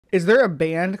Is there a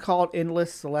band called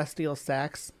Endless Celestial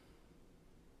Sax?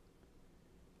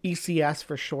 ECS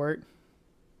for short.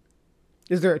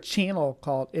 Is there a channel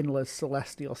called Endless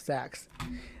Celestial Sax?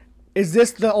 Is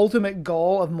this the ultimate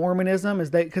goal of Mormonism?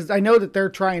 Is that because I know that they're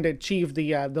trying to achieve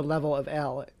the level of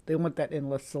L. They want that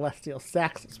endless celestial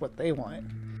sax. Is what they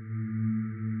want.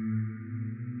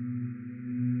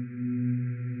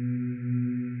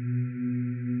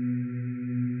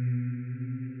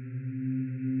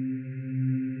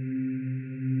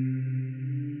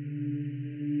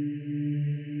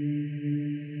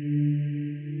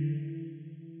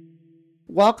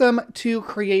 Welcome to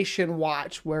Creation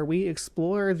Watch, where we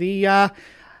explore the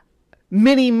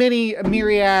many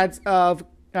myriads of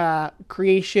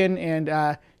creation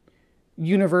and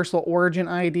universal origin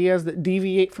ideas that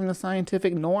deviate from the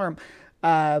scientific norm.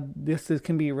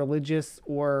 Can be religious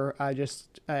or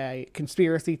just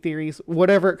conspiracy theories,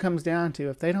 whatever it comes down to.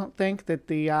 If they don't think that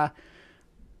the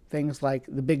things like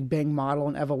the Big Bang model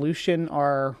and evolution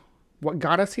are what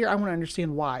got us here, I want to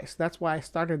understand why. So that's why I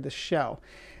started this show.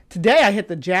 Today I hit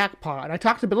the jackpot. I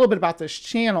talked a little bit about this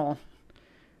channel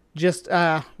just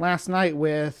last night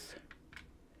with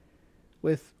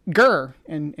Gurr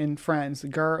and friends.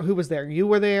 Gurr, who was there? You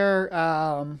were there.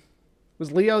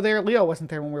 Was Leo there? Leo wasn't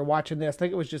there when we were watching this. I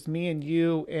think it was just me and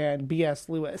you and B.S.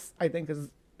 Lewis, I think, is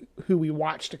who we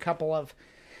watched a couple of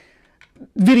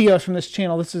videos from this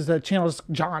channel. This is a channel,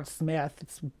 John Smith.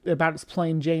 It's about as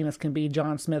plain Jane as can be.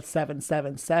 John Smith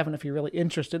 777 if you're really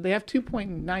interested. They have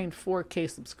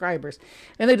 2.94k subscribers,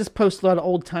 and they just post a lot of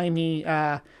old-timey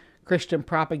Christian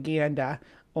propaganda,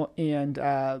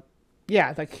 and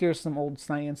yeah, like here's some old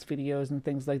science videos and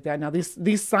things like that. Now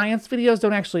these science videos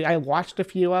don't actually, I watched a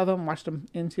few of them, watched them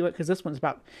into it, because this one's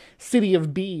about City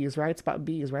of Bees, right? It's about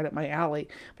bees, right up my alley.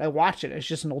 But I watched it. It's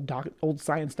just an old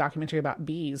science documentary about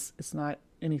bees. It's not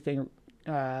anything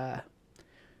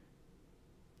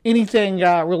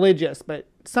religious, but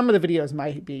some of the videos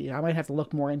might be. I might have to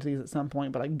look more into these at some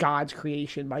point, but like God's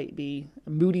creation might be.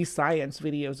 Moody science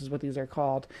videos is what these are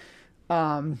called.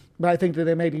 But I think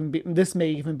that this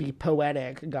may even be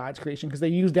poetic, God's creation, because they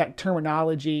use that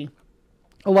terminology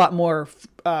a lot more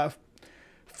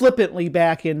flippantly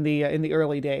back in the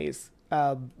early days,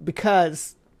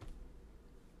 because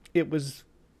it was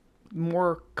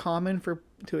more common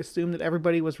to assume that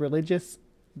everybody was religious.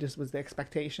 Just was the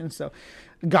expectation. So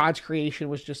God's creation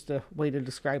was just a way to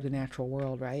describe the natural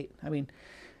world, right? I mean,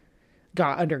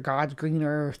 under God's green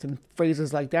earth and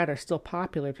phrases like that are still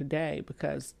popular today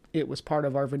because it was part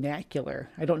of our vernacular.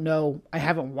 I don't know. I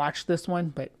haven't watched this one,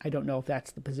 but I don't know if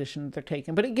that's the position that they're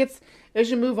taking. But it gets, as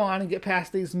you move on and get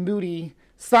past these moody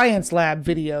science lab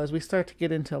videos, we start to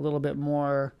get into a little bit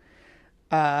more,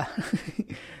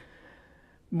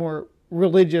 more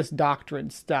religious doctrine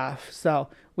stuff. So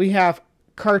we have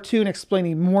cartoon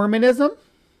explaining Mormonism.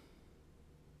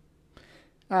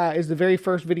 Is the very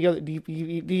first video that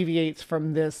deviates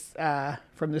from this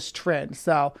trend.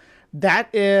 So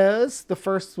that is the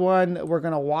first one that we're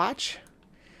going to watch.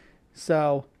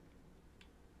 So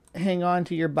hang on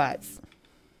to your butts.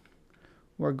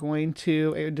 We're going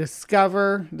to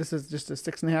discover, this is just a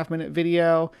 6.5 minute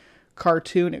video,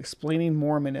 cartoon explaining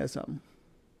Mormonism.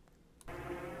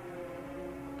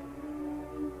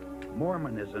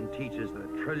 Mormonism teaches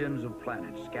that trillions of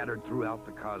planets scattered throughout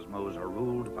the cosmos are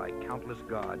ruled by countless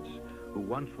gods who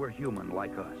once were human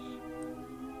like us.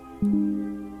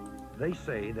 They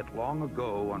say that long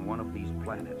ago on one of these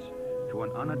planets, to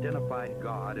an unidentified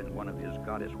god and one of his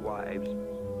goddess wives,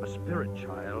 a spirit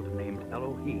child named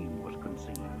Elohim was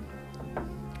conceived.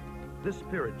 This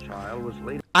spirit child was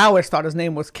later... I always thought his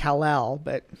name was Kal-El,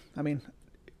 but I mean,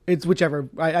 it's whichever.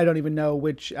 I don't even know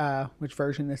which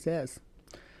version this is.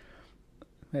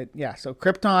 But yeah, so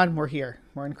Krypton, we're here.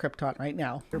 We're in Krypton right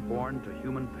now. Born to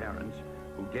human parents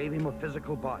who gave him a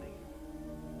physical body.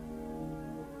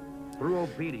 Through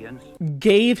obedience,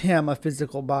 gave him a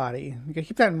physical body. You gotta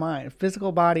keep that in mind. A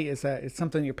physical body is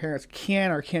something your parents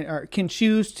can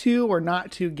choose to or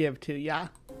not to give to. Yeah.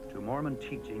 To Mormon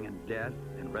teaching and death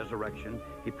and resurrection,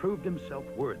 he proved himself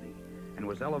worthy and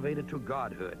was elevated to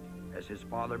godhood as his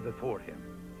father before him.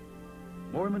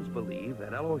 Mormons believe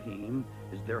that Elohim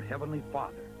is their heavenly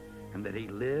father and that he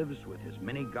lives with his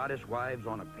many goddess wives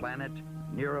on a planet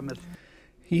near a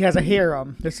He has a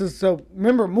harem. This is so.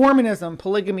 Remember, Mormonism,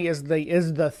 polygamy is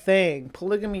the thing.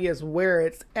 Polygamy is where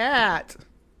it's at.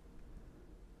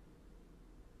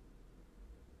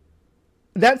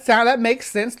 That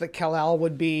makes sense that Kal-El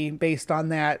would be based on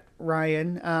that,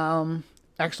 Ryan.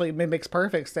 Actually, it makes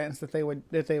perfect sense that they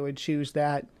would choose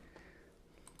that.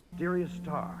 Mysterious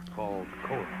star called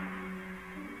Cora.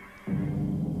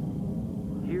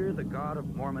 Here the the God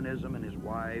of Mormonism and his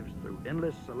wives, through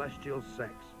endless celestial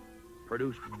sex,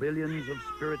 produced billions of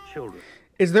spirit children.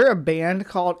 Is there a band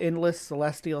called Endless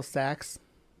Celestial Sex?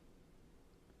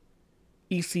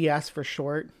 ECS for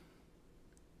short.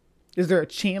 Is there a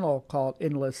channel called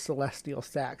Endless Celestial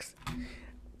Sex?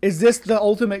 Is this the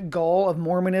ultimate goal of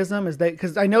Mormonism? Is they,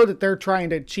 because I know that they're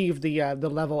trying to achieve the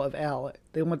level of L.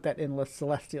 They want that endless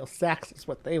celestial sex. Is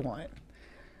what they want.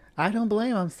 I don't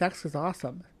blame them. Sex is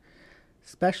awesome,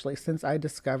 especially since I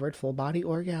discovered full body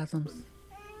orgasms.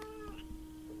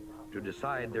 To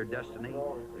decide their destiny,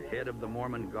 the head of the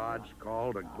Mormon gods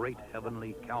called a great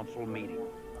heavenly council meeting.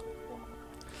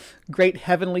 Great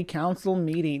heavenly council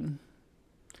meeting.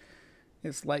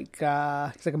 It's like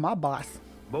he's like a mob boss.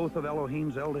 Both of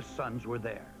Elohim's eldest sons were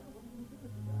there,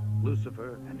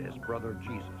 Lucifer and his brother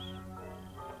Jesus.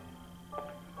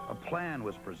 A plan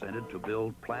was presented to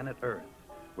build planet Earth,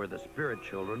 where the spirit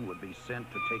children would be sent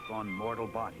to take on mortal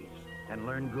bodies and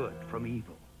learn good from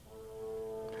evil.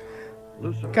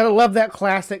 Lucifer. Gotta love that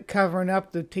classic covering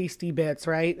up the tasty bits,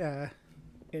 right?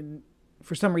 And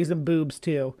for some reason, boobs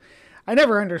too. I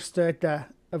never understood the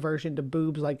aversion to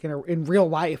boobs. Like in real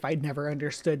life, I never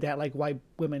understood that. Like why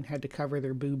women had to cover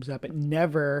their boobs up. It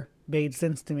never made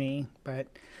sense to me. But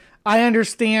I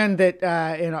understand that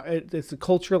it's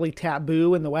culturally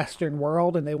taboo in the Western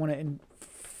world, and they want to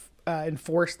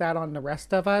enforce that on the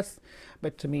rest of us.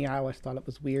 But to me, I always thought it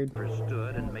was weird.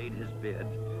 Stood and made his bid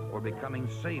for becoming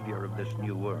savior of this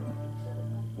new world.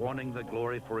 Wanting the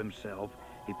glory for himself,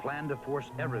 he planned to force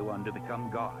everyone to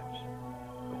become gods.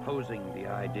 Opposing the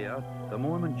idea, the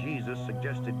Mormon Jesus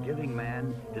suggested giving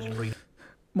man his freedom.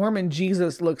 Mormon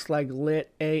Jesus looks like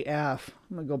lit AF.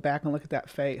 I'm gonna go back and look at that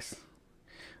face.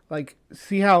 Like,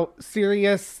 see how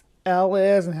serious L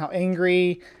is and how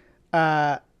angry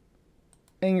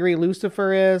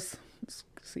Lucifer is. Let's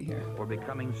see here. For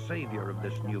becoming savior of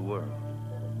this new world.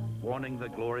 Wanting the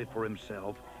glory for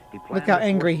himself, he planned look how to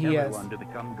angry force he is. everyone to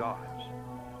become gods.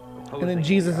 And then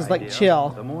Jesus is like chill.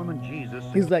 The Mormon Jesus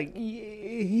he's like,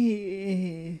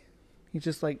 he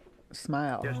just like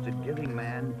smile. Suggested giving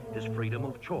man his freedom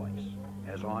of choice,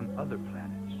 as on other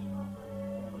planets.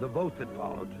 The vote that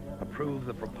followed approved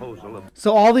the proposal of.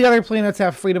 So all the other planets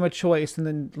have freedom of choice, and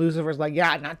then Lucifer's like,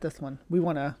 yeah, not this one. We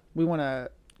wanna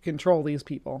control these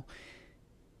people,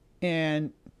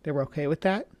 and they were okay with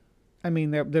that. I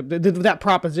mean, that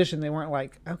proposition, they weren't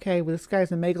like, okay, well, this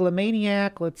guy's a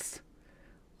megalomaniac. Let's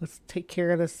take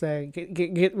care of this.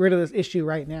 Get rid of this issue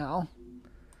right now.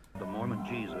 The Mormon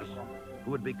Jesus,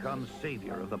 who would become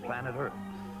savior of the planet Earth.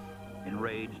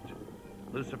 Enraged,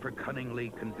 Lucifer cunningly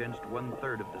convinced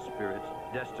 1/3 of the spirits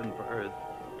destined for Earth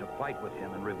to fight with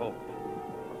him in revolt.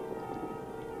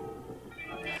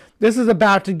 This is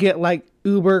about to get like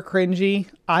uber cringy.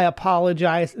 I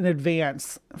apologize in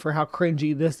advance for how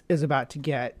cringy this is about to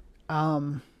get.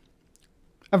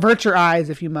 Avert your eyes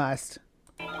if you must.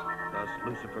 Thus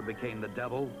Lucifer became the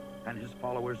devil and his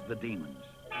followers the demons.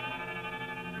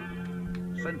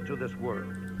 Sent to this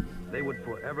world, they would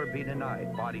forever be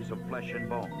denied bodies of flesh and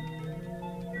bone.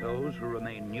 Those who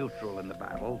remained neutral in the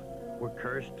battle were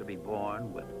cursed to be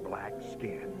born with black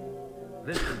skin.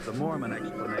 This is the Mormon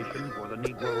explanation for the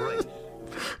Negro race.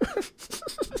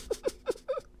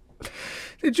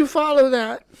 Did you follow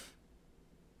that?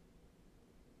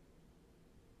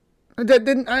 That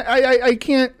didn't. I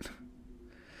can't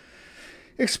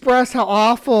express how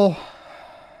awful.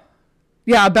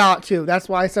 Yeah, about to. That's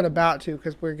why I said about to,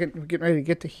 because we're getting ready to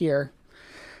get to here.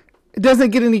 It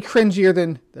doesn't get any cringier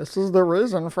than this is the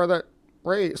reason for that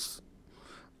race.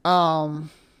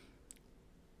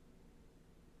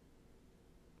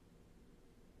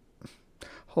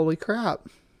 Holy crap.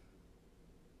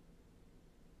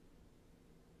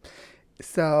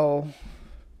 So,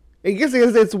 it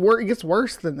gets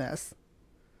worse than this.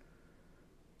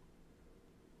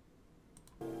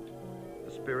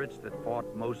 The spirits that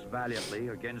fought most valiantly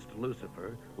against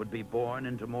Lucifer would be born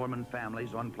into Mormon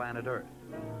families on planet Earth.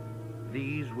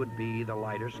 These would be the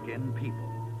lighter-skinned people,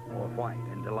 or white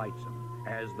and delightsome,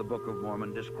 as the Book of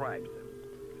Mormon describes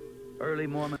them. Early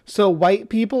Mormon. So white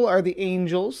people are the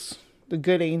angels, the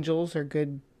good angels or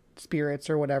good spirits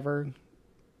or whatever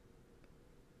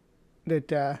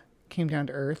that came down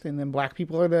to Earth, and then black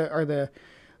people are the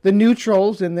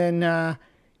neutrals, and then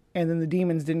the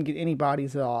demons didn't get any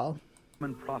bodies at all.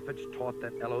 Mormon prophets taught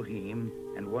that Elohim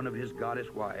and one of his goddess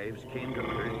wives came to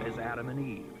Earth as Adam and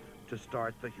Eve to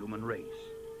start the human race.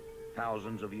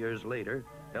 Thousands of years later,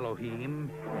 Elohim,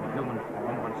 in human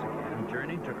form once again,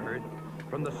 journeyed to Earth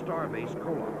from the star-based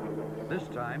Koloth, this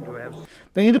time to have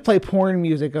They need to play porn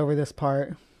music over this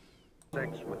part.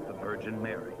 sex with the Virgin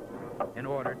Mary in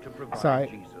order to provide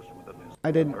Jesus with a visit.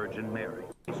 I didn't. Virgin Mary.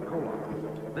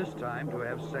 This time to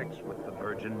have sex with the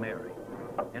Virgin Mary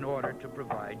in order to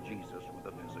provide Jesus with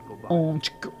a physical body.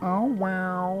 Oh,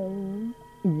 wow.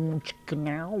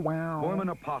 Now, wow. Mormon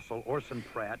apostle Orson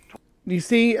Pratt. Do you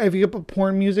see if you put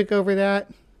porn music over that?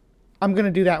 I'm going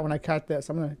to do that when I cut this.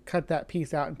 I'm going to cut that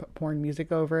piece out and put porn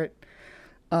music over it.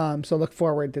 So look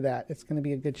forward to that. It's going to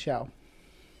be a good show.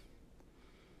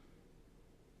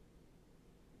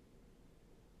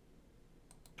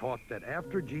 Taught that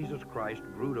after Jesus Christ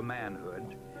grew to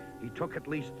manhood, he took at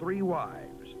least 3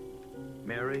 wives,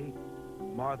 Mary,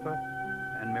 Martha,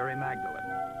 and Mary Magdalene.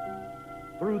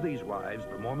 Through these wives,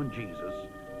 the Mormon Jesus,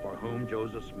 for whom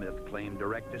Joseph Smith claimed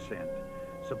direct descent,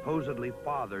 supposedly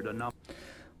fathered a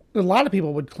lot of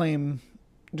people would claim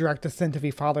direct descent if he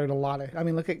fathered a lot of... I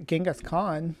mean, look at Genghis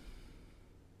Khan.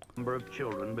 Number of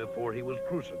children before he was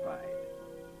crucified.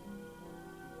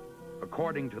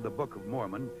 According to the Book of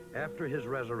Mormon, after his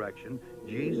resurrection,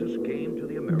 Jesus came to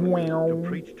the Americas to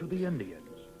preach to the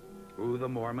Indians, who the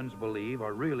Mormons believe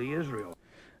are really Israel.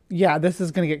 Yeah, this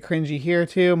is going to get cringy here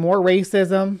too. More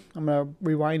racism. I'm going to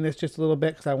rewind this just a little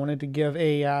bit because I wanted to give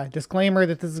a disclaimer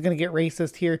that this is going to get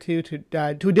racist here too to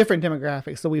a different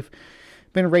demographic. So we've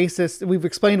been racist. We've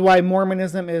explained why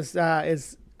Mormonism is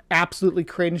absolutely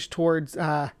cringe towards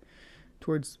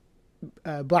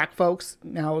black folks.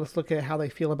 Now let's look at how they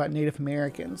feel about Native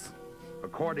Americans.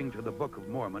 According to the Book of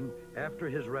Mormon, after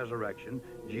his resurrection,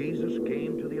 Jesus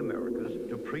came to the Americas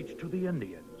to preach to the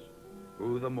Indians,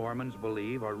 who the Mormons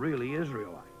believe are really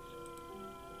Israelites.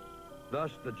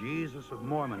 Thus, the Jesus of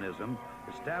Mormonism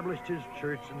established his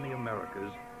church in the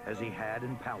Americas as he had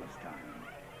in Palestine.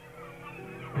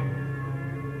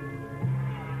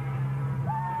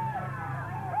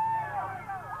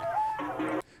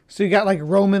 So you got like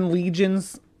Roman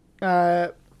legions,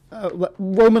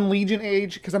 Roman legion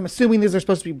age, because I'm assuming these are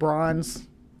supposed to be bronze.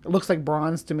 It looks like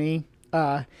bronze to me.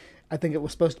 I think it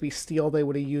was supposed to be steel. They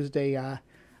would have used a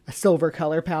silver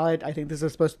color palette. I think these are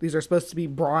supposed to be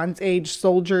Bronze Age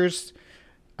soldiers,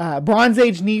 Bronze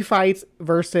Age Nephites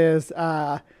versus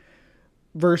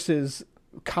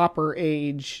Copper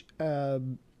Age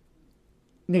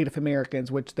Native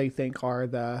Americans, which they think are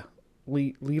the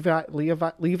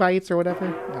Levites or whatever.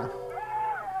 Yeah.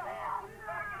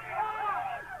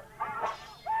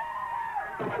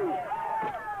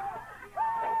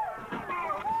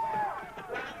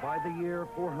 By the year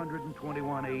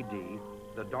 421 A.D.,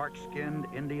 the dark-skinned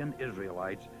Indian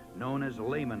Israelites, known as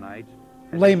Lamanites,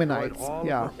 Lamanites, all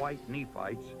yeah. the white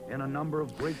Nephites in a number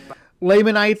of great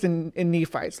Lamanites and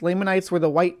Nephites. Lamanites were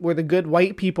the good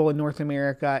white people in North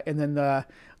America, and then the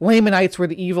Lamanites were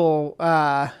the evil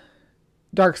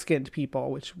dark-skinned people,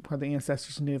 which were the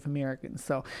ancestors of Native Americans.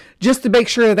 So just to make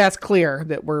sure that that's clear,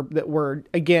 that we're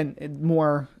again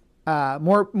more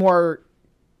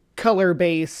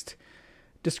color-based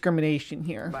discrimination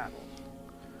here. battles.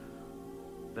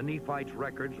 The Nephites'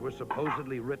 records were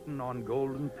supposedly written on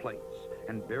golden plates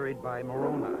and buried by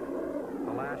Moroni,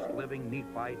 the last living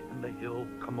Nephite in the hill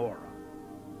Cumorah.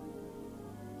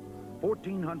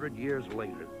 1,400 years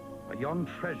later, a young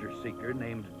treasure seeker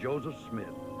named Joseph Smith,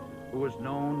 who was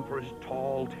known for his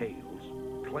tall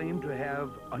tales, claimed to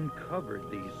have uncovered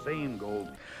these same gold.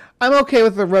 I'm okay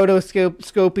with the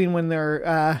rotoscoping when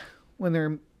they're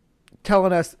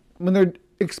telling us, when they're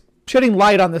shedding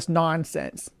light on this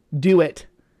nonsense. Do it.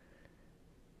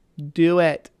 Do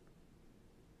it.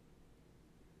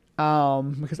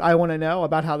 Because I want to know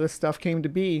about how this stuff came to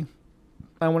be.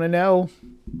 I want to know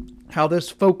how this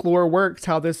folklore works,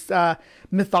 how this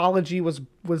mythology was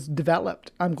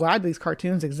developed. I'm glad these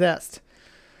cartoons exist.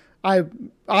 I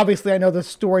know the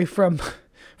story from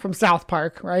South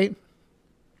Park, right?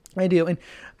 I do. And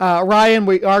Ryan,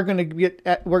 we are going to get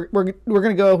at, we're going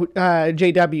to go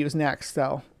JW's next,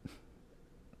 so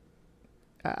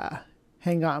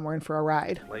hang on, we're in for a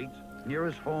ride. Near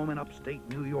his home in upstate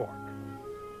New York.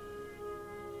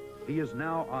 He is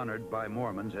now honored by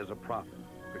Mormons as a prophet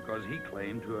because he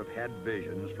claimed to have had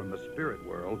visions from the spirit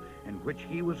world in which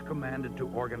he was commanded to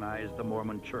organize the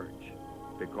Mormon church,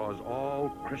 because all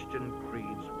Christian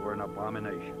creeds were an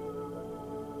abomination.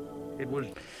 It was...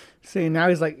 See, now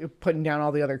he's like putting down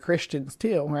all the other Christians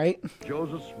too, right?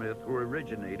 Joseph Smith who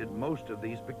originated most of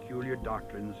these peculiar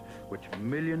doctrines, which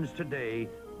millions today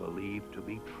believe to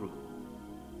be true.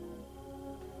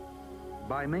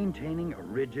 By maintaining a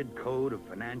rigid code of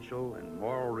financial and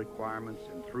moral requirements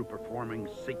and through performing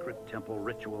secret temple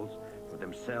rituals for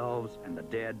themselves and the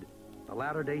dead, the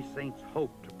Latter-day Saints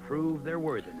hope to prove their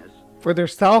worthiness. For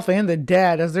themselves and the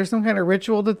dead. Is there some kind of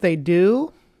ritual that they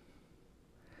do?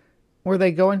 Or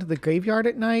they go into the graveyard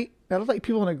at night? That looks like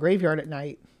people in a graveyard at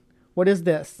night. What is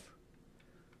this?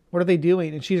 What are they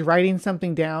doing? And she's writing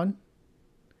something down.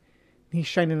 He's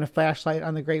shining a flashlight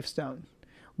on the gravestone.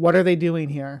 What are they doing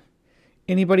here?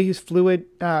 Anybody who's fluent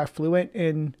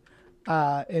in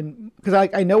because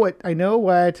I know what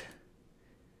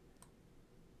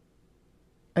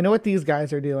these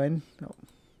guys are doing. Oh.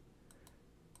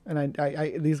 And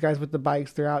I these guys with the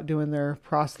bikes, they're out doing their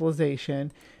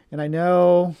proselytization, and I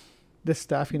know this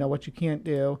stuff. You know what you can't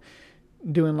do,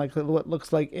 doing like what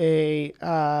looks like a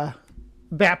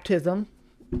baptism.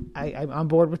 I'm on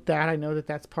board with that. I know that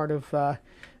that's part of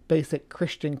basic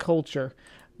Christian culture.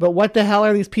 But what the hell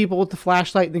are these people with the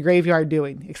flashlight in the graveyard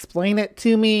doing? Explain it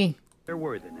to me. Their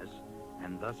worthiness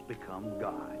and thus become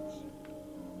gods.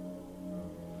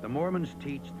 The Mormons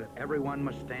teach that everyone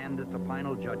must stand at the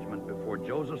final judgment before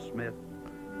Joseph Smith,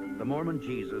 the Mormon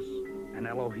Jesus, and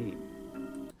Elohim.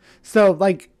 So,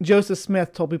 like Joseph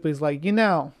Smith told people, he's like, you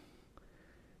know,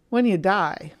 when you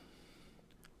die,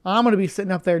 I'm going to be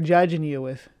sitting up there judging you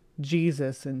with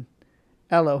Jesus and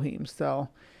Elohim. So,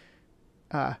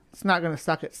 it's not going to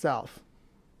suck itself.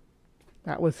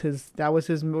 That was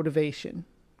his motivation.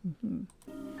 Mm-hmm.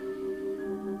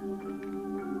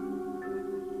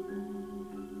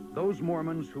 Those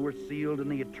Mormons who were sealed in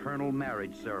the eternal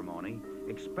marriage ceremony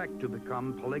expect to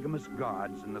become polygamous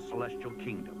gods in the celestial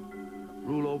kingdom,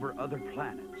 rule over other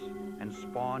planets, and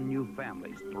spawn new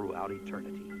families throughout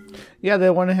eternity. Yeah, they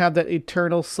want to have that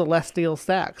eternal celestial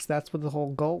sex. That's what the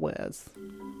whole goal is.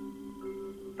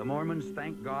 The Mormons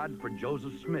thank God for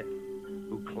Joseph Smith,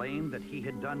 who claimed that he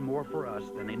had done more for us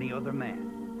than any other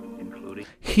man, including...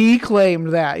 He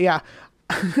claimed that, yeah.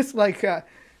 It's like...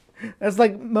 That's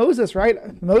like Moses,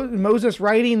 right? Moses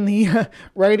writing the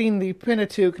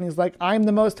Pentateuch, and he's like, I'm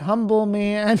the most humble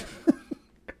man.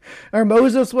 Or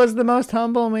Moses was the most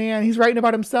humble man. He's writing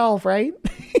about himself, right?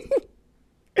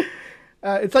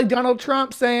 It's like Donald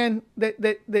Trump saying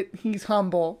that he's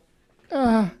humble.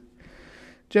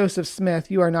 Joseph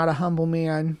Smith, you are not a humble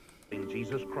man. In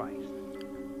Jesus Christ.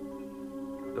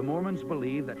 The Mormons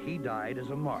believe that he died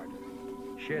as a martyr,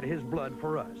 shed his blood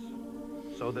for us,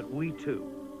 so that we too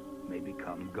may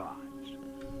become gods.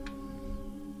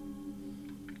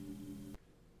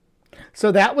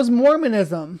 So that was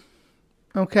Mormonism.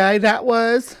 Okay, that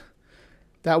was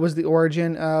the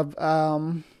origin of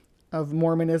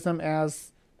Mormonism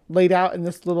as laid out in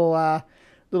this little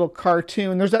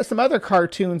cartoon. There's some other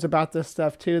cartoons about this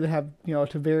stuff too that have, you know,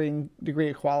 to varying degree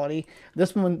of quality.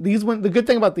 The good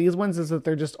thing about these ones is that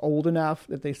they're just old enough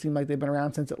that they seem like they've been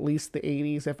around since at least the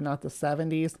 80s, if not the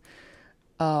 70s.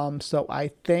 So I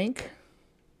think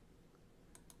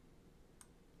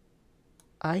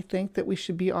that we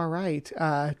should be all right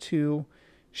to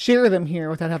share them here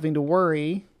without having to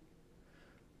worry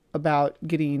about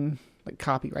getting like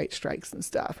copyright strikes and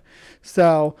stuff.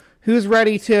 So who's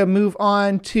ready to move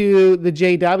on to the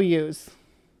JWs?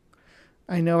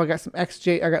 I know I got some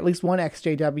XJ. I got at least one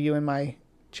XJW in my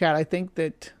chat. I think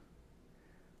that...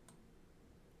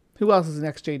 Who else is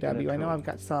an XJW? I know I've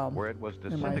got some. Where it was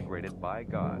disintegrated by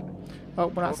God. Oh,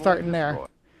 we're not starting there.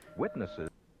 Witnesses.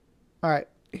 All right.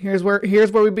 Here's where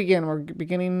we begin. We're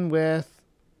beginning with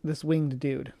this winged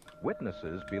dude.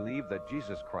 Witnesses believe that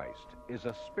Jesus Christ is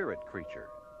a spirit creature,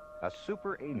 a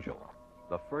super angel,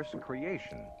 the first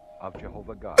creation of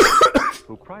Jehovah God,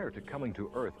 who prior to coming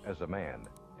to earth as a man,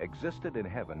 existed in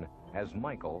heaven as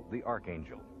Michael the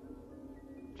Archangel.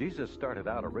 Jesus started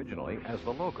out originally as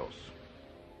the Logos,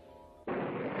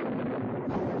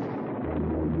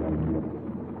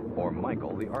 or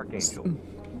Michael the Archangel.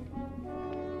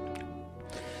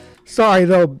 Sorry,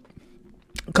 though.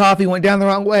 Coffee went down the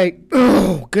wrong way.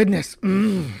 Oh, goodness.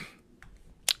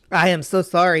 I am so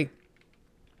sorry.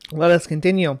 Let us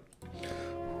continue.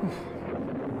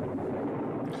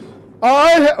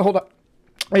 Hold on.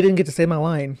 I didn't get to say my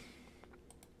line.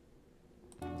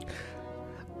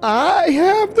 I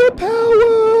have the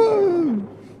power.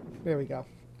 There we go.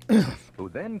 Who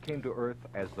then came to earth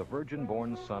as the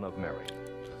virgin-born son of Mary.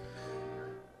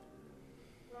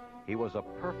 He was a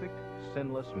perfect,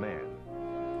 sinless man.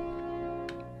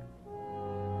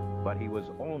 But he was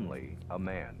only a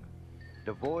man,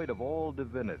 devoid of all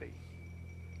divinity.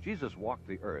 Jesus walked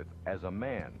the earth as a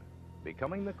man,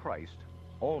 becoming the Christ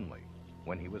only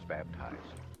when he was baptized.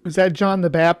 Is that John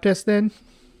the Baptist then?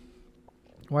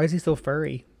 Why is he so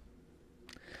furry?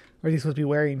 Or is he supposed to be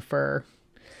wearing fur?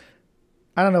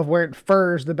 I don't know if wearing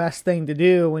fur is the best thing to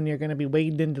do when you're going to be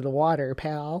wading into the water,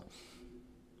 pal.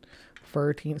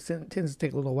 Fur tends to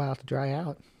take a little while to dry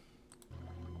out.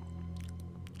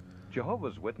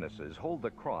 Jehovah's Witnesses hold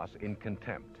the cross in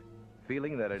contempt,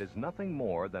 feeling that it is nothing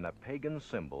more than a pagan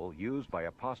symbol used by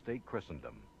apostate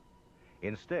Christendom.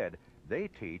 Instead, They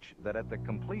teach that at the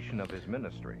completion of his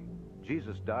ministry,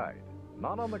 Jesus died,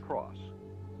 not on the cross,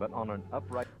 but on an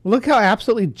upright... Look how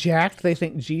absolutely jacked they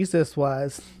think Jesus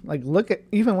was. Like, look at,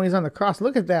 even when he's on the cross,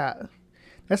 look at that.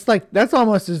 That's like, that's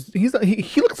almost as, he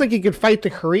looks like he could fight the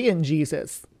Korean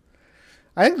Jesus.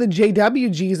 I think the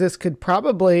JW Jesus could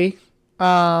probably,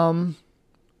 the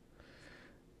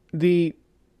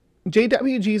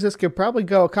JW Jesus could probably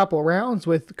go a couple rounds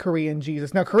with Korean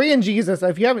Jesus. Now, Korean Jesus,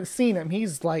 if you haven't seen him,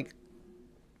 he's like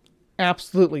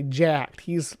absolutely jacked.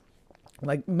 He's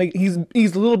like, he's a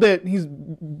little bit, he's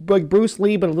like Bruce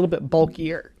Lee, but a little bit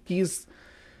bulkier. He's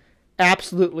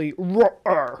absolutely,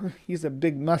 he's a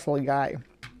big muscly guy.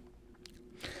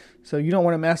 So you don't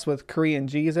want to mess with Korean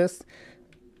Jesus.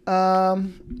 Oh,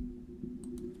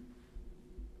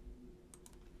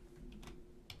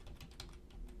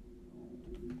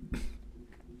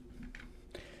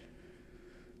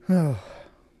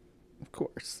 of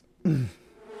course. They're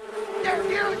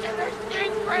using this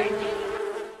thing crazy.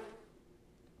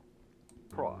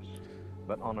 Cross,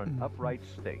 but on an upright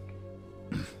stake.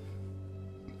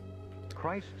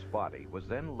 Christ's body was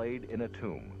then laid in a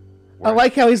tomb. I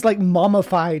like how he's like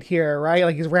mummified here, right?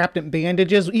 Like he's wrapped in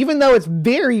bandages, even though it's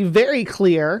very, very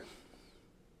clear.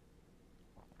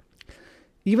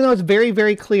 Even though it's very,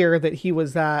 very clear that he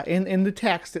was, in the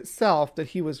text itself, that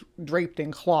he was draped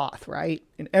in cloth, right?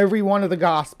 In every one of the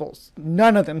Gospels,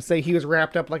 none of them say he was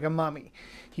wrapped up like a mummy.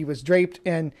 He was draped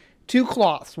in two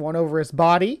cloths, one over his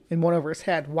body and one over his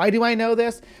head. Why do I know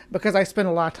this? Because I spent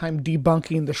a lot of time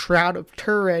debunking the Shroud of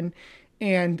Turin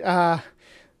and some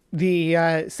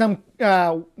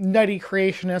nutty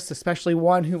creationists, especially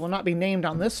one who will not be named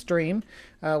on this stream,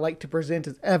 like to present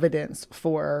as evidence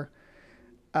for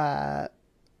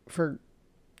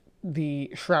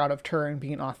the Shroud of Turin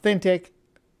being authentic,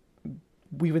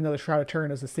 even though the Shroud of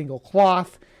Turin is a single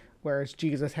cloth, whereas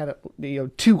Jesus had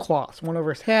two cloths, one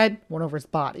over his head, one over his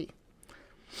body.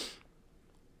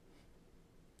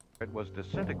 It was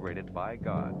disintegrated by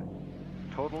God,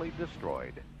 totally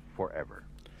destroyed forever.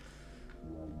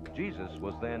 Jesus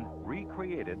was then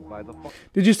recreated by the Father.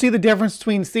 Did you see the difference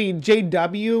between,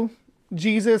 JW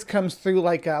Jesus comes through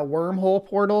like a wormhole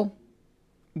portal,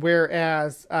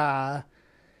 whereas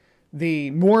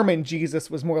the Mormon Jesus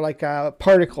was more like a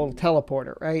particle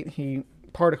teleporter, right? He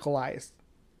particleized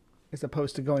as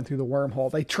opposed to going through the wormhole.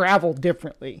 They travel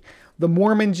differently. The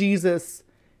Mormon Jesus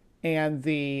and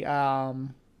the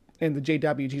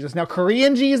JW Jesus. Now,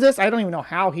 Korean Jesus, I don't even know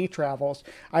how he travels.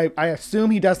 I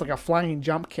assume he does like a flying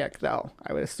jump kick, though.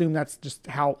 I would assume that's just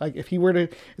how, like, if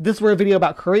this were a video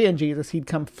about Korean Jesus, he'd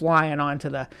come flying onto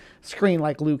the screen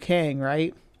like Liu Kang,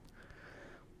 right?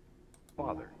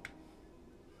 Father.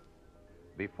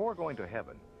 Before going to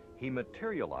heaven, he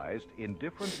materialized in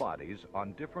different bodies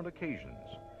on different occasions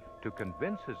to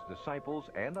convince his disciples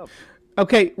and others.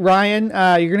 Okay, Ryan,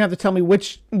 you're gonna have to tell me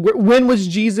when was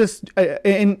Jesus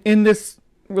in this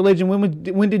religion?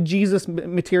 When did Jesus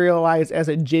materialize as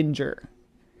a ginger?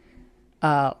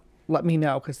 Let me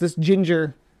know, because this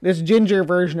ginger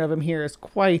version of him here is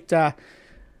quite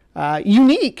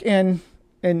unique in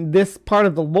this part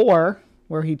of the lore,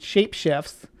 where he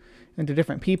shapeshifts into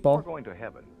different people. Before going to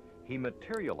heaven, he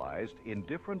materialized in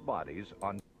different bodies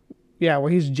on... Yeah,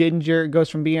 where he's ginger, goes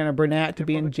from being a brunette to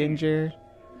being ginger.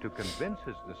 To convince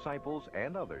his disciples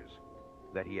and others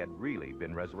that he had really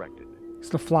been resurrected. It's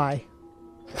the fly.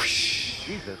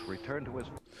 Jesus returned to his...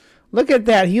 Look at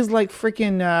that. He's like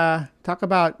freaking, talk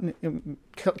about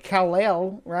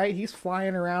Kal-El, right? He's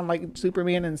flying around like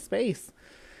Superman in space.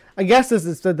 I guess this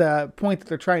is to the point that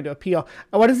they're trying to appeal.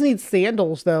 Oh, I just need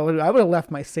sandals, though. I would have left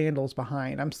my sandals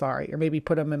behind. I'm sorry. Or maybe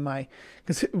put them in my...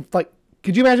 Because, like,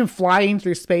 could you imagine flying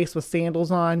through space with sandals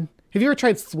on? Have you ever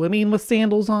tried swimming with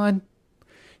sandals on?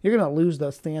 You're going to lose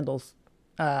those sandals.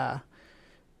 JW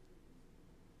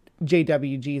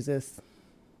Jesus.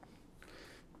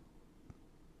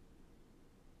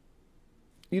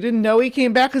 You didn't know he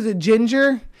came back as a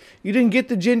ginger? You didn't get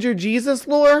the ginger Jesus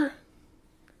lore?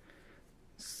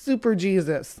 Super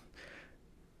Jesus.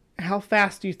 How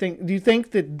fast do you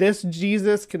think that this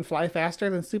Jesus can fly faster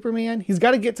than Superman? He's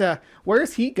got to get to, where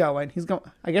is he going?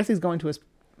 I guess he's going to his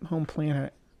home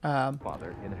planet.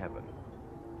 Father in heaven.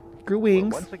 Grew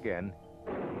wings. Once again,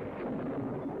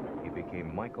 he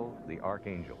became Michael the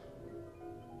Archangel.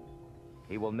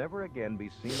 He will never again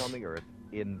be seen on the earth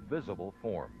in visible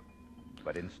form,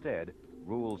 but instead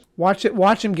rules... Watch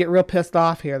him get real pissed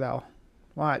off here, though.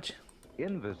 Watch.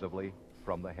 Invisibly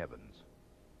from the heavens.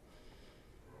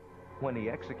 When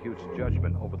he executes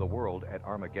judgment over the world at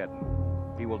Armageddon,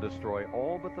 he will destroy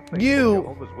all but the faithful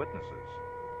Jehovah's Witnesses.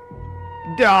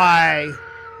 Die!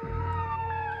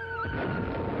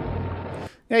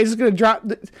 Yeah, he's just gonna drop.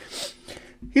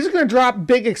 He's just gonna drop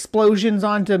big explosions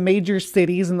onto major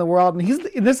cities in the world, and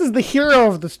this is the hero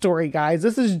of the story, guys.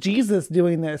 This is Jesus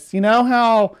doing this. You know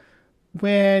how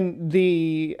when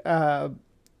the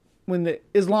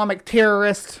Islamic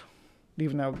terrorist,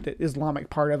 even though the Islamic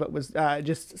part of it was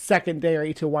just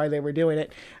secondary to why they were doing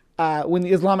it, when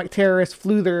the Islamic terrorists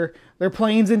flew their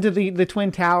planes into the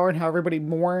Twin Tower and how everybody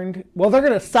mourned. Well, they're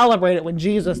going to celebrate it when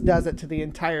Jesus does it to the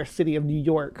entire city of New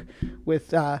York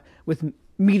with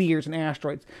meteors and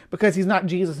asteroids, because he's not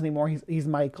Jesus anymore. He's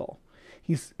Michael.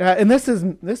 And this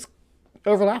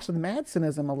overlaps with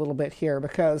Madsonism a little bit here,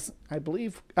 because I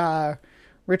believe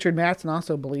Richard Madsen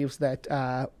also believes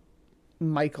that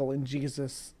Michael and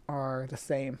Jesus are the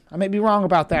same. I may be wrong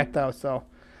about that though, so.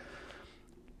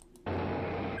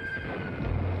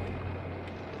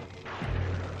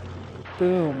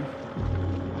 Boom.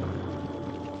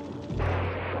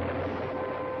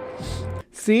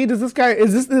 See, does this guy,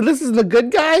 this is the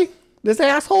good guy? This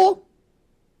asshole?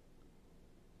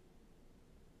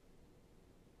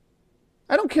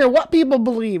 I don't care what people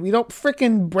believe. You don't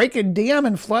frickin' break a dam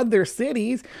and flood their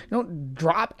cities. You don't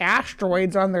drop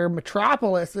asteroids on their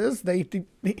metropolises.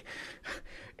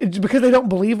 It's because they don't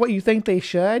believe what you think they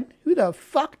should. Who the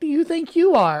fuck do you think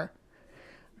you are?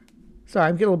 Sorry,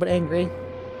 I'm getting a little bit angry.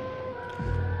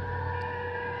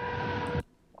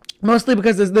 Mostly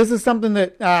because this is something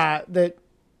that that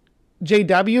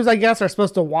JWs, I guess, are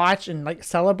supposed to watch and like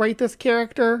celebrate this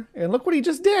character. And look what he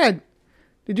just did.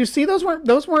 Did you see those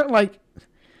weren't like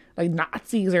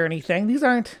Nazis or anything. These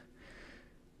aren't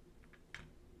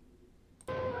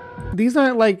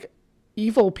like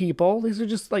evil people. These are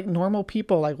just like normal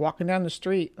people like walking down the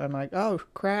street. I'm like, oh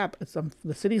crap,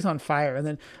 the city's on fire, and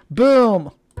then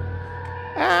boom.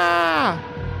 Ah!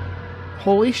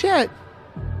 Holy shit.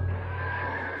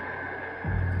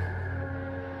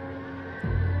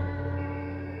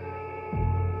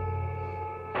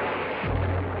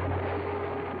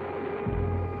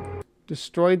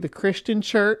 Destroyed the Christian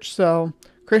church, so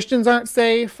Christians aren't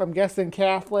safe. I'm guessing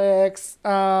Catholics.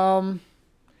 So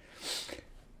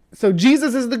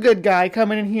Jesus is the good guy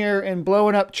coming in here and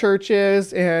blowing up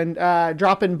churches and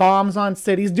dropping bombs on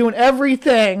cities, doing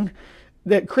everything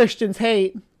that Christians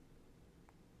hate.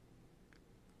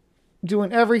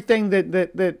 Doing everything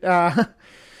that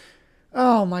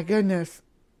oh my goodness.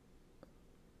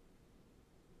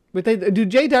 But do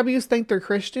JWs think they're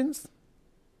Christians?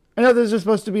 I know this is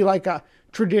supposed to be like a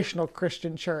traditional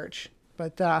Christian church,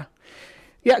 but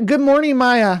yeah, good morning,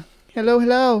 Maya. Hello,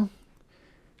 hello.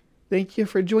 Thank you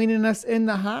for joining us in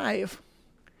the Hive.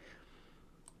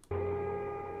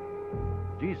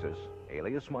 Jesus,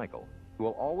 alias Michael,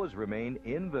 will always remain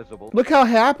invisible. Look how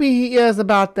happy he is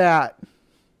about that.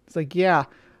 It's like, yeah,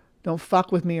 don't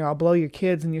fuck with me or I'll blow your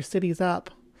kids and your cities up.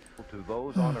 To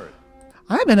those on earth.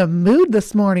 I'm in a mood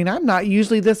this morning. I'm not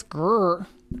usually this grr.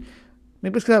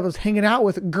 Maybe it's because I was hanging out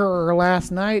with Gurr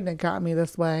last night and it got me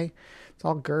this way. It's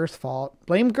all Gurr's fault.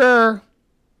 Blame Gurr.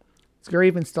 Is Gurr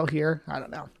even still here? I don't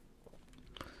know.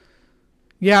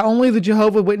 Yeah, only the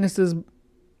Jehovah's Witnesses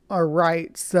are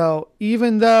right. So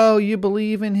even though you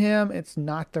believe in him, it's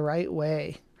not the right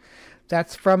way.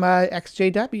 That's from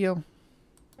XJW.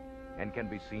 And can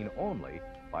be seen only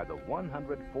by the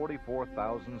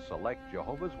 144,000 select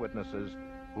Jehovah's Witnesses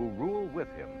who rule with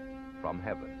him from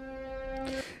heaven.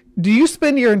 Do you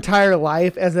spend your entire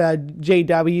life as a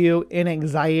JW in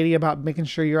anxiety about making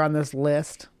sure you're on this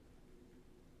list?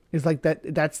 Is like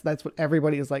that's what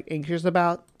everybody is like anxious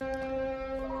about?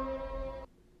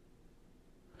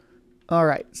 All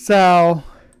right. So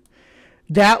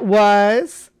that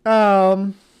was the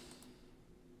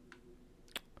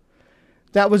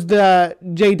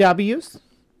JWs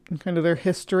and kind of their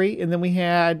history, and then we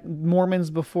had Mormons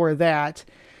before that.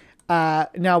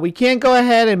 Now we can't go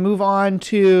ahead and move on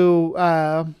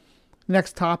to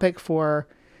next topic for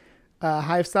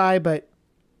HiveSci, but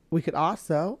we could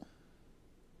also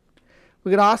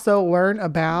learn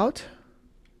about,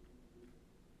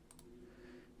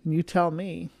 and you tell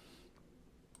me.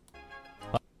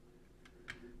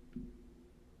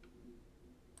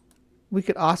 We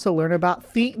could also learn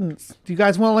about thetans. Do you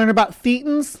guys want to learn about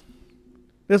thetans?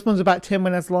 This one's about 10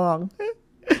 minutes long.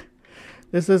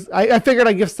 This is, I figured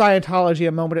I'd give Scientology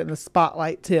a moment in the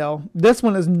spotlight too. This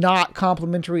one is not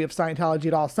complimentary of Scientology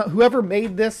at all. So whoever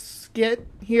made this skit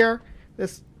here,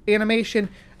 this animation,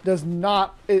 is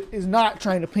not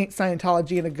trying to paint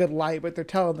Scientology in a good light, but they're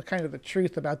telling the kind of the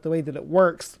truth about the way that it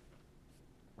works.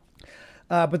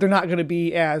 But they're not going to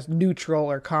be as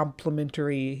neutral or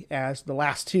complimentary as the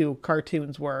last two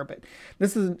cartoons were. But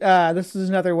this is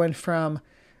another one from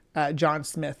John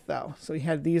Smith, though. So he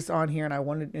had these on here, and I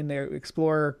wanted in there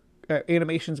explore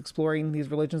animations exploring these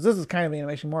religions. This is kind of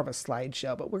animation, more of a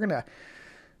slideshow, but we're gonna.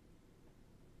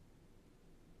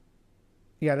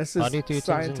 Yeah, this is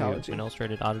Scientology. An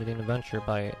illustrated oddity and adventure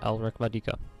by Alric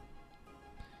Vadika.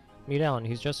 Meet Alan.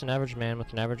 He's just an average man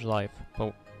with an average life,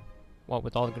 but what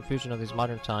with all the confusion of these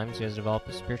modern times, he has developed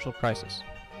a spiritual crisis.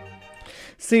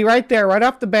 See, right there, right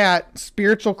off the bat,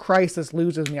 spiritual crisis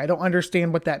loses me. I don't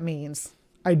understand what that means.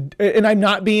 I'm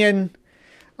not being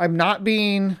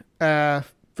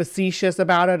facetious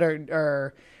about it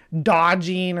or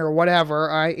dodging or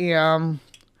whatever. I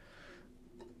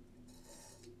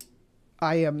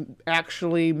am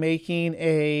actually making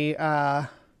a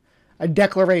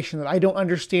declaration that I don't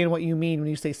understand what you mean when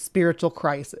you say spiritual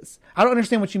crisis. I don't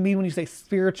understand what you mean when you say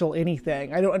spiritual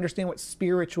anything. I don't understand what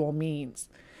spiritual means.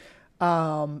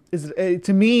 To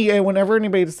me, whenever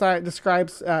anybody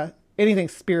describes anything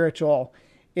spiritual,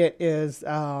 it is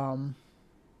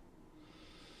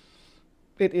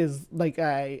like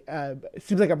it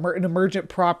seems like an emergent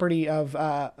property of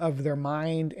their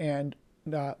mind and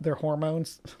their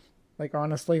hormones. Like,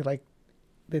 honestly, like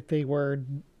that they were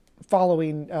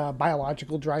following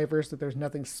biological drivers, that there's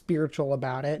nothing spiritual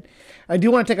about it. I do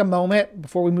want to take a moment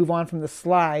before we move on from the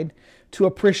slide to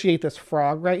appreciate this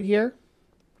frog right here.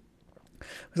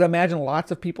 Because I imagine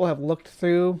lots of people have looked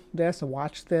through this and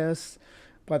watched this,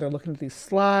 whether looking at these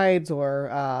slides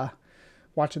or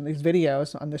watching these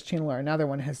videos on this channel or another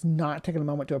one, has not taken a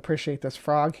moment to appreciate this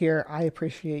frog here. I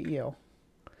appreciate you.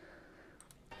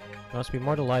 There must be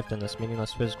more to life than this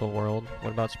meaningless physical world.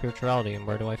 What about spirituality, and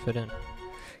where do I fit in?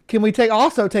 Can we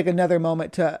also take another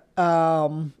moment to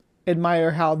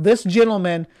admire how this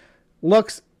gentleman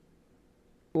looks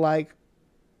like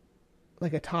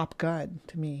a Top Gun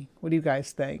to me? What do you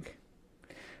guys think?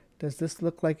 Does this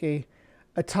look like a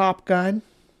Top Gun?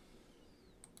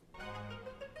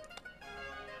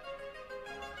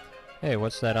 Hey,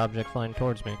 what's that object flying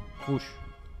towards me? Whoosh.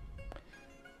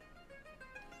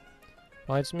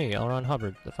 Why, it's me, L. Ron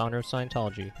Hubbard, the founder of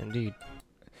Scientology, indeed.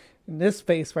 In this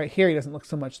face right here, he doesn't look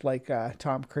so much like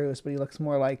Tom Cruise, but he looks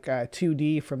more like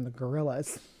 2D from the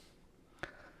Gorillas.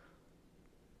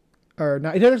 Or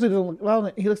not? He doesn't look,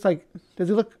 well, he looks like. Does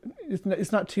he look?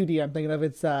 It's not 2D. I'm thinking of.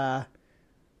 It's the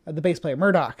bass player,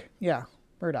 Murdoch. Yeah,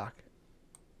 Murdoch.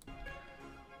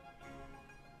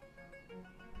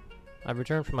 I've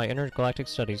returned from my intergalactic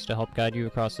studies to help guide you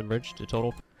across the bridge to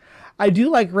total. I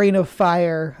do like Reign of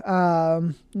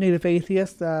Fire. Native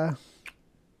Atheist.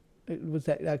 It was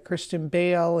that Christian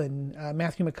Bale and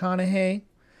Matthew McConaughey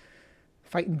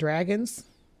fighting dragons.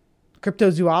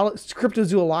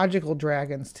 Cryptozoological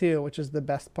dragons too, which is the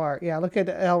best part. Yeah, look at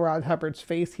L. Ron Hubbard's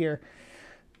face here.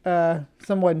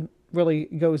 Someone really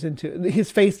goes into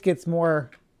his face, gets more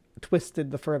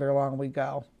twisted the further along we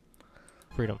go.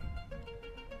 Freedom.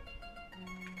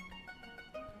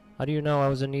 How do you know I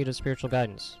was in need of spiritual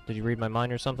guidance? Did you read my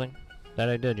mind or something? That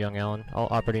I did, young Alan. All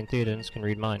operating theodins can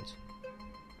read minds.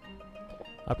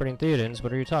 Operating theodins?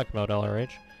 What are you talking about,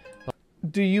 LRH?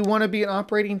 Do you want to be an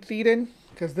operating theodin?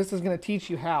 Because this is going to teach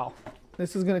you how.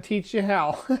 This is going to teach you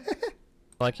how. Well,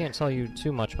 I can't tell you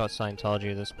too much about Scientology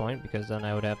at this point, because then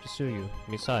I would have to sue you.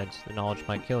 Besides, the knowledge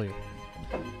might kill you.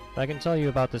 But I can tell you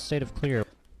about the state of clear.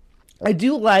 I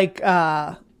do like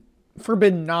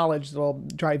forbidden knowledge that will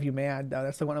drive you mad, though.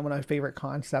 That's one of my favorite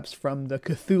concepts from the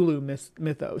Cthulhu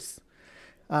mythos.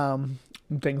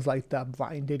 Things like the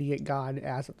blind idiot god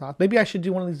Azathoth. Maybe I should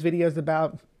do one of these videos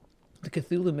about the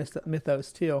Cthulhu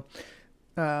mythos too.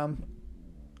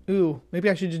 Maybe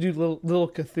I should just do little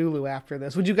Cthulhu after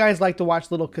this. Would you guys like to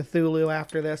watch Little Cthulhu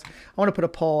after this? I want to put a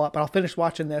poll up, but I'll finish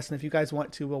watching this, and if you guys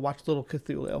want to, we'll watch Little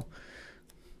Cthulhu.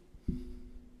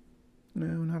 No,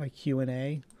 not a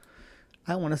Q&A.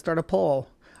 I want to start a poll.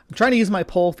 I'm trying to use my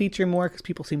poll feature more because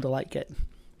people seem to like it.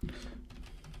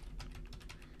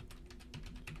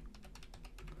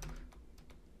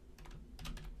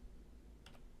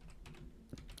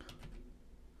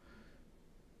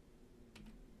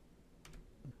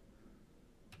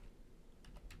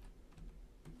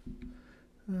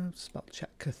 Spell check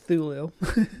Cthulhu.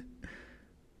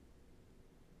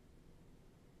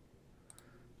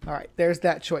 All right, there's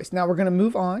that choice. Now we're going to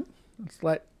move on. Let's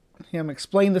let him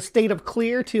explain the state of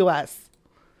clear to us.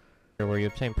 Where you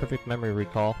obtain perfect memory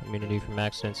recall, immunity from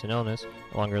accidents and illness,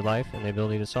 a longer life, and the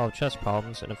ability to solve chess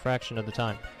problems in a fraction of the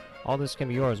time. All this can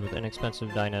be yours with inexpensive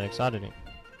Dianetics auditing.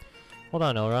 Hold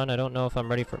on, Elron, I don't know if I'm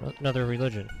ready for another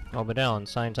religion. Oh, but Alan,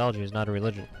 Scientology is not a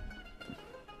religion.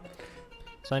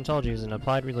 Scientology is an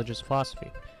applied religious philosophy.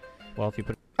 Well, if you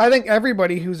put... I think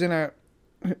everybody who's in a...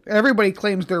 Everybody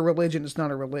claims their religion is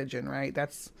not a religion, right?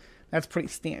 That's pretty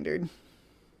standard.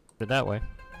 It that way.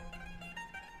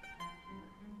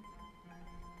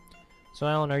 So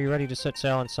Alan, are you ready to set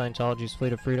sail on Scientology's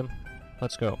fleet of freedom?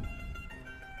 Let's go.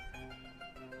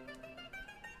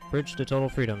 Bridge to total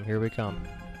freedom, here we come.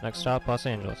 Next stop, Los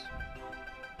Angeles.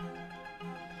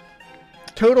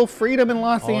 Total freedom in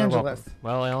Los All are Angeles. welcome.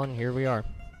 Well, Alan, here we are.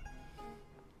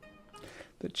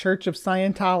 The Church of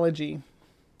Scientology.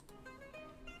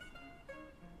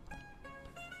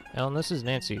 Alan, this is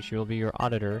Nancy. She will be your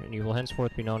auditor, and you will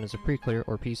henceforth be known as a pre-clear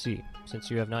or PC,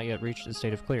 since you have not yet reached the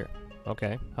state of clear.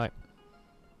 Okay, hi.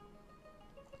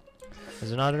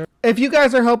 As an auditor... If you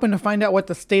guys are hoping to find out what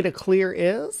the state of clear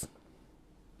is,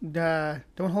 don't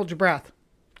hold your breath.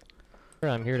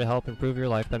 I'm here to help improve your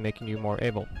life by making you more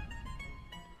able.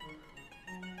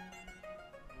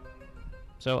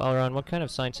 So, Elron, what kind of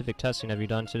scientific testing have you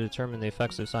done to determine the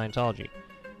effects of Scientology?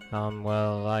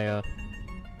 Well,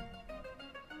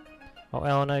 Oh,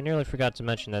 Alan, I nearly forgot to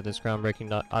mention that this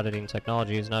groundbreaking auditing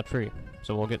technology is not free,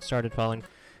 so we'll get started following...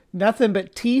 Nothing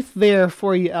but teeth there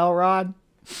for you, Elrod.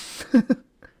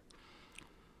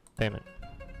 Payment.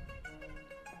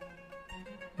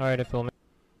 Alright, if we'll...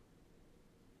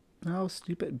 Oh,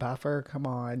 stupid buffer, come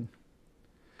on.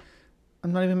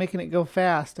 I'm not even making it go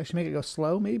fast. I should make it go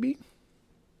slow, maybe?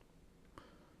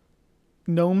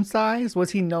 Gnome size?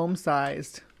 Was he gnome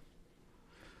sized?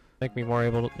 Make me more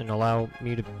able to, and allow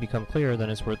me to become clearer,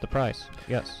 then it's worth the price.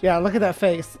 Yes. Yeah, look at that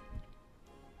face.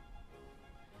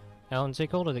 Alan, take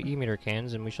hold of the e-meter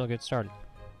cans and we shall get started.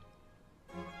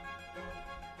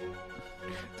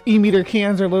 E-meter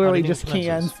cans are literally Auditing just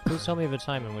commences. cans. Please tell me of a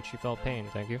time in which you felt pain,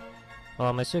 thank you. Well,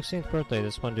 on my 16th birthday,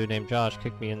 this one dude named Josh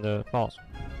kicked me in the balls.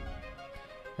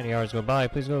 Many hours go by,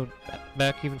 please go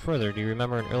back even further. Do you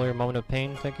remember an earlier moment of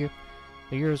pain, thank you?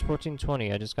 The year is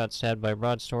 1420, I just got stabbed by a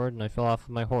broadsword and I fell off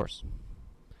of my horse.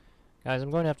 Guys,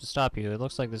 I'm going to have to stop you. It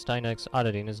looks like this Dynex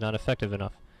auditing is not effective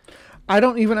enough. I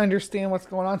don't even understand what's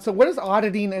going on. So what is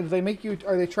auditing? Are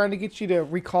they trying to get you to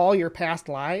recall your past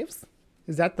lives?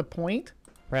 Is that the point?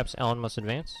 Perhaps Alan must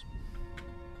advance?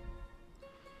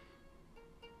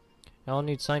 Alan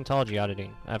needs Scientology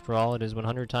auditing. After all, it is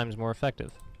 100 times more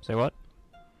effective. Say what?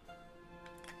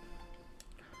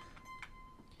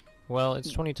 Well,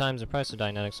 it's 20 times the price of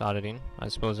Dynetics auditing. I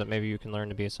suppose that maybe you can learn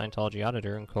to be a Scientology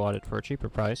auditor and co-audit for a cheaper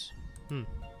price.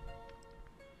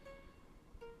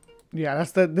 Yeah,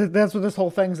 that's what this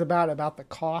whole thing's about the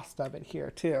cost of it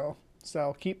here too.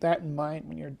 So keep that in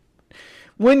mind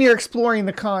when you're exploring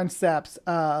the concepts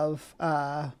of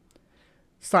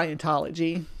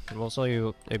Scientology. And we'll sell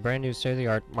you a brand new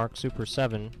state-of-the-art Mark Super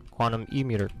 7 quantum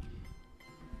e-meter.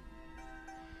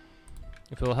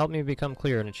 If it will help me become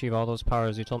clear and achieve all those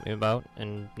powers you told me about,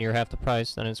 and near half the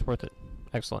price, then it's worth it.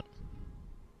 Excellent.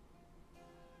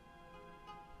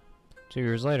 2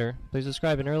 years later, please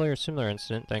describe an earlier similar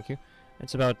incident, thank you.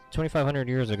 It's about 2,500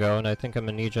 years ago, and I think I'm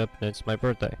in Egypt, and it's my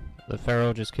birthday. The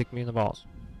pharaoh just kicked me in the balls.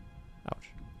 Ouch.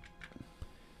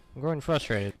 I'm growing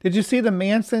frustrated. Did you see the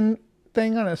Manson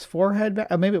thing on his forehead?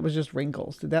 Maybe it was just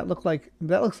wrinkles. Did that look like...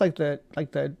 That looks like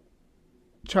the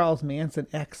Charles Manson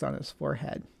X on his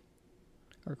forehead.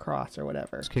 Or cross, or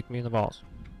whatever. Just kicked me in the balls.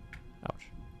 Ouch.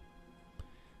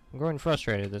 I'm growing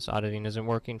frustrated. This auditing isn't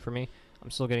working for me. I'm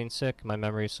still getting sick, my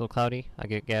memory is still cloudy, I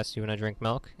get gassy when I drink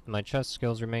milk, and my chest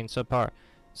skills remain subpar.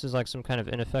 This is like some kind of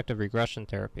ineffective regression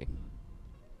therapy.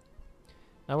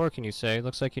 Not working, you say?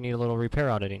 Looks like you need a little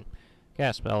repair auditing.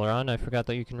 Gasp, Elron, I forgot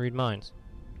that you can read minds.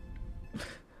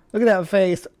 Look at that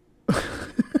face.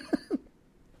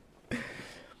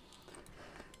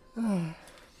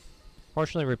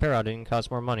 Fortunately, repair auditing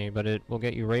costs more money, but it will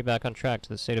get you right back on track to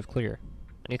the state of clear.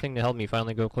 Anything to help me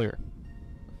finally go clear.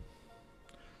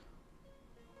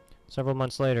 Several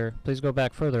months later, please go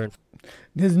back further and...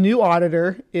 His new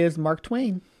auditor is Mark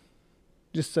Twain.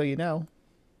 Just so you know.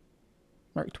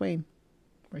 Mark Twain.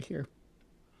 Right here.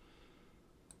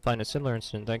 Find a similar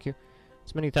incident, thank you.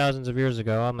 It's many thousands of years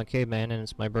ago. I'm a caveman and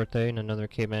it's my birthday and another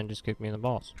caveman just kicked me in the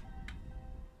balls.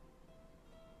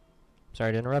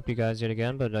 Sorry to interrupt you guys yet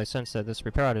again, but I sense that this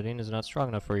repair auditing is not strong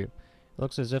enough for you. It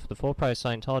looks as if the full price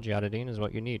Scientology auditing is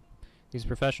what you need. These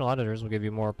professional auditors will give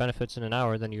you more benefits in an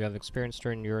hour than you have experienced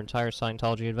during your entire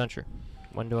Scientology adventure.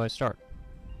 When do I start?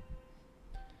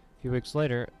 A few weeks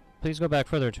later, please go back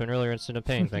further to an earlier incident of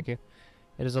pain, thank you.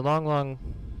 It is a long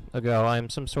ago. I am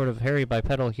some sort of hairy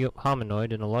bipedal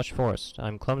hominoid in a lush forest. I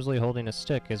am clumsily holding a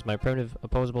stick as my primitive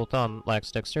opposable thumb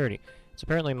lacks dexterity. It's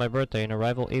apparently my birthday and a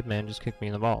rival ape man just kicked me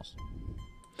in the balls.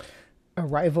 A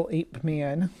rival ape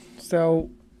man. So,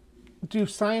 do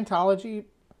Scientology...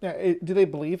 do they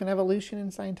believe in evolution in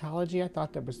Scientology? I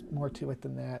thought there was more to it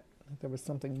than that. There was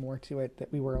something more to it,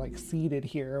 that we were like seeded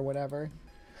here or whatever.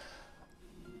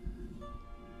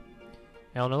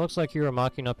 Alan, it looks like you were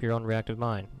mocking up your own reactive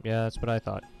mind. Yeah, that's what I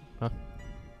thought. Huh?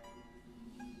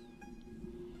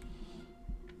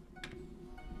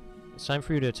 It's time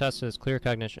for you to attest to this clear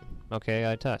cognition. Okay,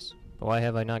 I attest. But why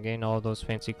have I not gained all of those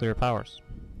fancy clear powers?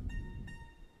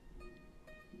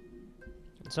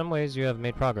 In some ways, you have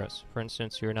made progress. For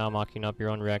instance, you are now mocking up your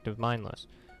own reactive mind list.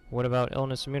 What about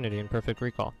illness immunity and perfect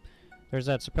recall? There's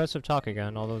that suppressive talk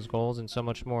again. All those goals and so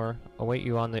much more await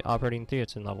you on the operating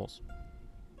thetan levels.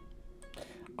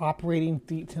 Operating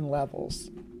thetan levels.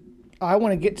 I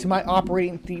want to get to my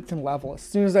operating thetan level as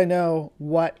soon as I know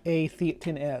what a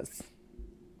thetan is.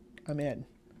 I'm in.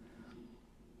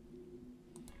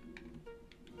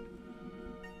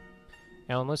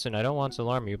 Alan, listen, I don't want to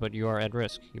alarm you, but you are at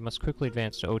risk. You must quickly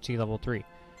advance to OT level 3.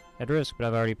 At risk, but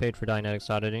I've already paid for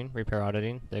Dynetics auditing, repair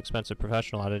auditing, the expensive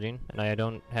professional auditing, and I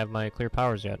don't have my clear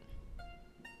powers yet.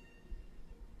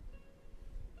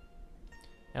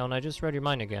 Alan, I just read your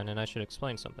mind again, and I should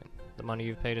explain something. The money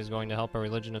you've paid is going to help our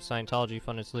religion of Scientology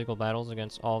fund its legal battles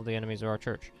against all of the enemies of our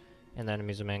church, and the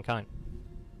enemies of mankind.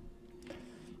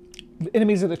 The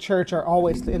enemies of the church are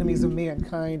always the enemies of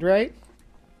mankind, right?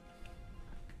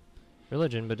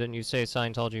 Religion, but didn't you say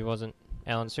Scientology wasn't?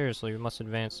 Alan, seriously, we must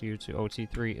advance you to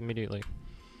OT3 immediately.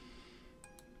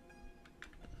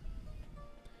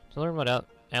 To learn what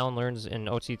Alan learns in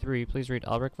OT3, please read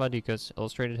Albrecht Vadika's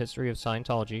Illustrated History of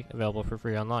Scientology, available for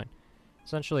free online.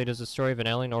 Essentially, it is the story of an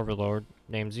alien overlord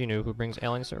named Xenu who brings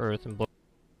aliens to Earth and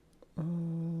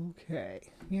Okay.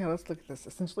 Yeah, let's look at this.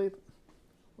 Essentially,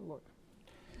 look.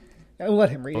 I'll let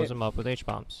him read blows it. them up with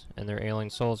H-bombs, and their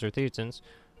alien souls or thetans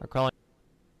are crawling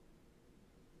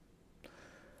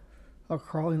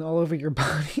all over your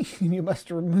body, and you must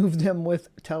remove them with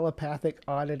telepathic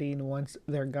auditing. Once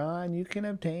they're gone, you can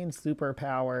obtain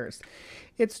superpowers.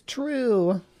 It's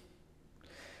true.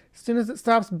 As soon as it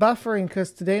stops buffering,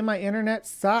 because today my internet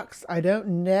sucks. I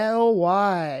don't know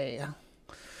why,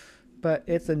 but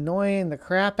it's annoying the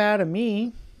crap out of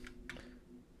me.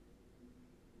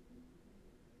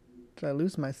 Did I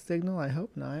lose my signal? I hope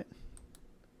not.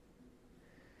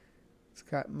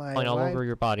 Got my all over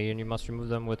your body, and you must remove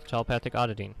them with telepathic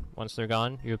auditing. Once they're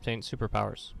gone, you obtain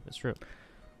superpowers. It's true.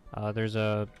 There's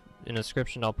in the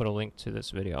description, I'll put a link to this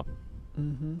video.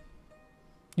 Mm-hmm.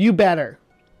 You better.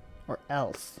 Or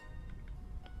else.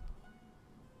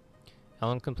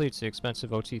 Alan completes the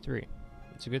expensive OT3.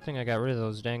 It's a good thing I got rid of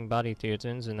those dang body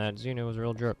theatans and that Xenu was a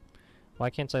real jerk. Why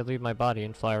can't I leave my body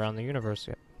and fly around the universe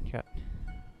yet?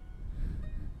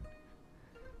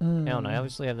 Alan, I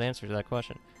obviously have the answer to that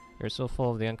question. You're so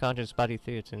full of the unconscious body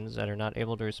theatans that are not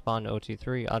able to respond to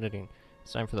OT3 auditing.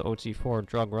 It's time for the OT4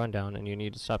 drug rundown, and you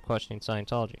need to stop questioning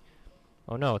Scientology.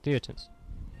 Oh no, theatans.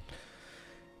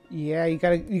 Yeah, you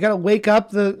gotta wake up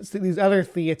these other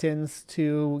theatans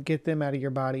to get them out of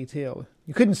your body too.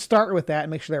 You couldn't start with that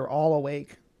and make sure they were all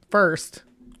awake first.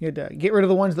 You had to get rid of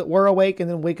the ones that were awake and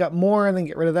then wake up more and then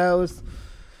get rid of those.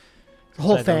 The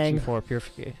whole thing. OT4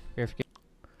 purification.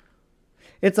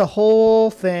 It's a whole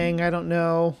thing. I don't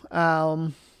know.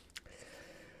 I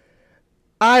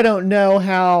don't know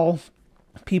how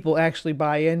people actually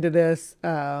buy into this.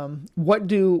 What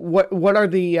are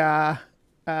the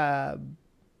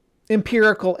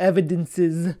empirical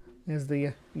evidences, as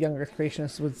the younger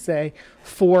creationists would say,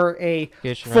 for a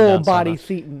full body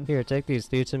thetan? Here, take these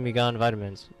thetan begone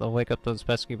vitamins. They'll wake up those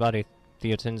pesky body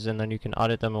theatans, and then you can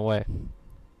audit them away.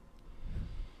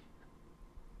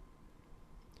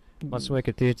 Must wake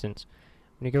at theatans.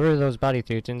 When you get rid of those body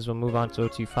theatans, we'll move on to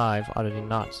OT5, auditing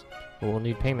knots, but we'll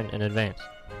need payment in advance.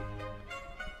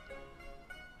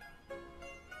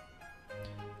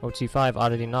 OT5,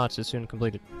 auditing knots is soon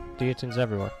completed. Theatans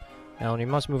everywhere. Now, you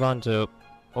must move on to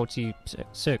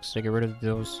OT6 to get rid of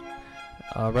those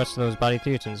rest of those body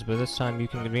theatans, but this time you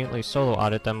can conveniently solo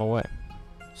audit them away.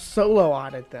 Solo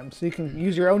audit them, so you can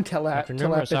use your own After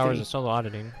numerous hours of solo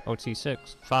auditing,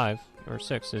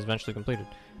 OT6 is eventually completed.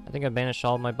 I think I banished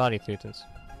all of my body theatans.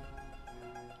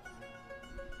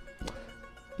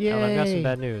 Yay! Now, I've got some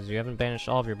bad news. You haven't banished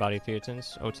all of your body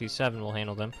theatans. OT7 will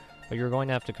handle them, but you're going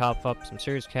to have to cough up some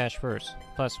serious cash first.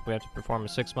 Plus, we have to perform a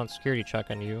 6-month security check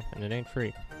on you, and it ain't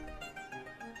free.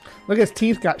 Look, his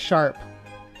teeth got sharp.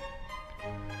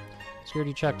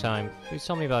 Security check time. Please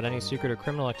tell me about any secret or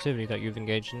criminal activity that you've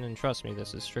engaged in, and trust me,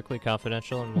 this is strictly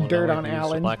confidential and will Dirt never on be used to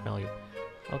Alan. blackmail you.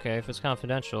 Okay, if it's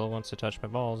confidential, once to touch my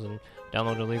balls and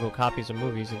download illegal copies of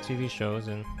movies and TV shows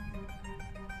and...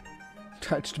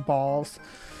 Touched balls.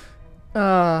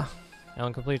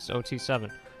 Alan completes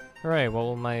OT7. Hooray, what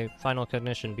will my final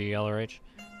cognition be, LRH?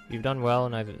 You've done well,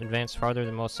 and I've advanced farther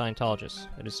than most Scientologists.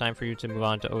 It is time for you to move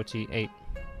on to OT8.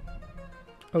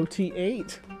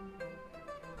 OT8?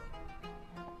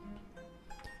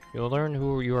 You will learn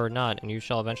who you are not, and you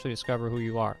shall eventually discover who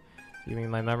you are. You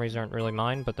mean my memories aren't really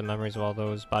mine, but the memories of all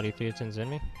those body theatans in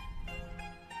me?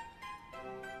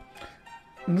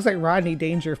 It looks like Rodney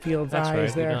Dangerfield's That's eyes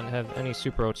right. there. You don't have any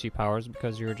super OT powers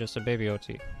because you were just a baby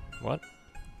OT. What?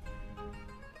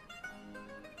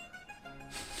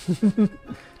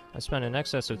 I spent in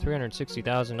excess of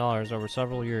 $360,000 over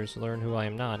several years to learn who I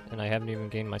am not, and I haven't even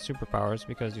gained my superpowers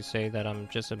because you say that I'm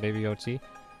just a baby OT.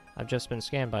 I've just been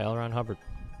scammed by L. Ron Hubbard.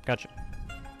 Gotcha.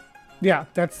 Yeah,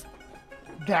 that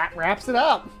wraps it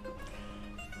up.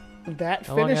 That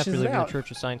How long after finishes it leaving the out.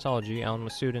 Church of Scientology, Alan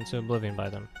was sued into oblivion by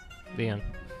them. The end.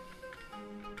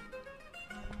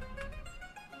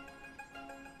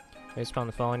 Based upon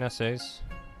the following essays,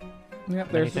 Yep, many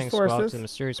there's the thanks go out to sources. the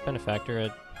mysterious benefactor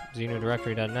at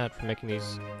xenodirectory.net for making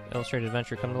these illustrated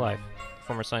adventure come to life. The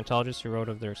former Scientologists who wrote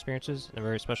of their experiences, and a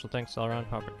very special thanks to L. Ron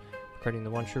Hubbard for creating the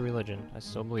one true religion. I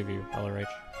still believe you, LRH.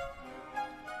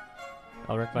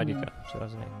 Elric Vidika,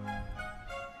 2008.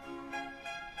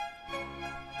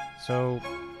 So,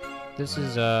 this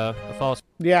is a false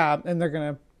Yeah, and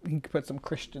he could put some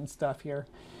Christian stuff here.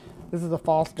 This is a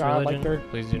false god. religion. Like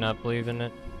Please do not believe in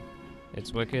it.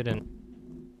 It's wicked and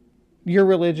your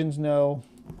religions know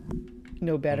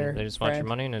better. they just want your friend.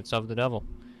 money and it's of the devil.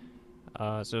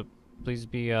 So please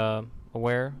be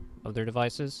aware of their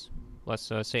devices,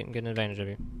 lest Satan get an advantage of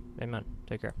you. Amen.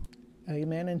 Take care.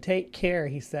 Amen and take care,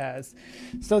 he says.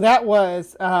 So that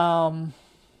was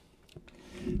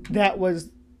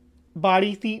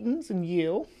Body Thetans and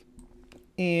You,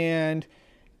 and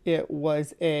it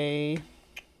was a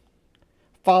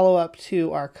follow-up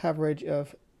to our coverage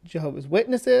of Jehovah's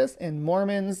Witnesses and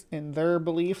Mormons and their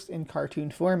beliefs in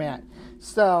cartoon format.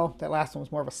 So that last one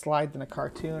was more of a slide than a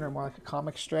cartoon, or more like a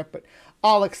comic strip, but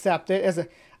I'll accept it as a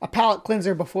palate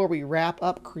cleanser. Before we wrap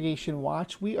up Creation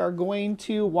Watch, we are going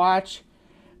to watch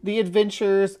The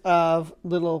Adventures of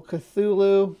Little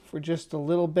Cthulhu for just a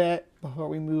little bit before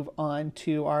we move on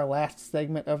to our last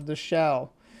segment of the show.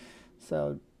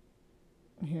 So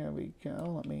here we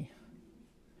go. Let me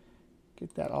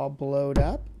get that all blowed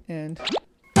up. And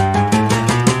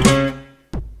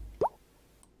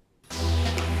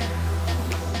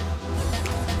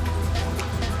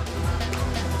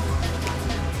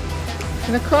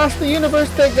across the universe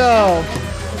they go.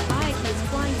 Hive is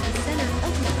flying to the center of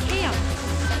ultimate chaos.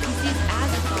 He sees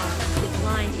Azathoth, the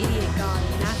blind idiot god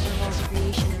and master of all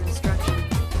creation and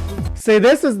destruction. See,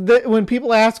 this is when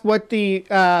people ask what the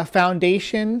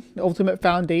foundation, the ultimate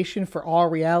foundation for all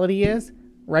reality is,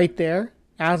 right there.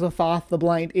 Azathoth, the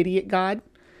blind idiot god.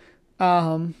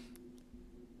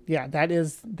 Yeah, that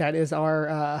is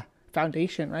our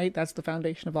foundation, right? That's the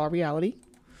foundation of all reality.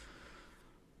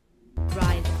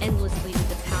 Rise endlessly with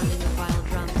the pounding of vile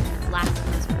drums and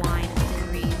blasphemous whine of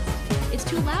thin reeds. It's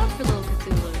too loud for little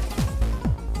Cthulhu.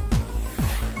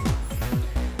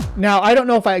 Now, I don't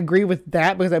know if I agree with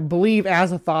that, because I believe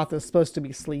Azathoth is supposed to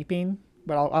be sleeping.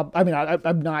 But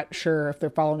I'm not sure if they're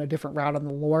following a different route on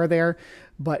the lore there.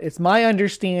 But it's my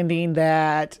understanding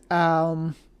that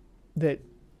that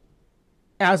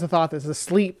Azathoth is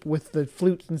asleep with the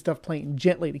flutes and stuff playing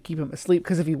gently to keep him asleep.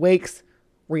 Because if he wakes,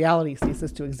 reality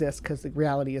ceases to exist, because the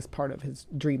reality is part of his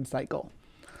dream cycle.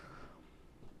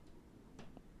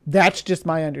 That's just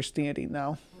my understanding,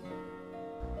 though.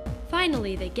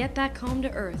 Finally, they get back home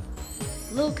to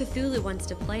Earth. Little Cthulhu wants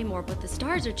to play more, but the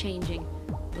stars are changing.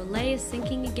 Relay is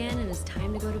sinking again and it's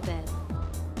time to go to bed.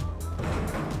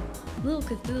 Little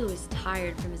Cthulhu is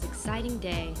tired from his exciting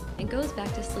day and goes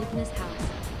back to sleep in his house.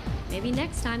 Maybe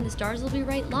next time the stars will be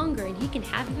right longer and he can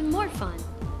have even more fun.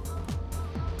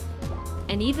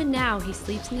 And even now he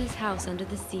sleeps in his house under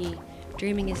the sea,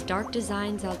 dreaming his dark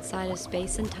designs outside of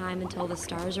space and time until the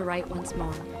stars are right once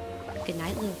more. Good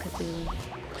night, little Cthulhu.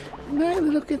 Good night,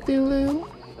 little Cthulhu.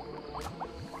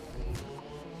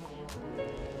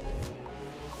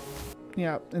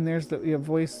 Yeah, and there's the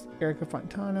voice, Erica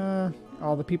Fontana,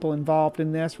 all the people involved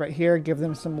in this right here. Give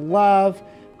them some love.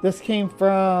 This came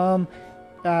from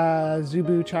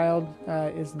Zubu Child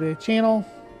is the channel.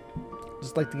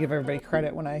 Just like to give everybody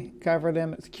credit when I cover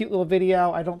them. It's a cute little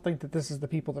video. I don't think that this is the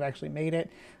people that actually made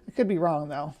it. I could be wrong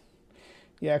though.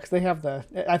 Yeah, because they have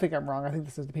I think I'm wrong. I think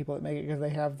this is the people that make it, because they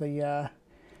have the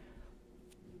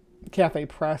Cafe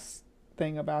Press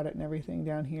thing about it and everything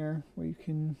down here where you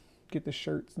can get the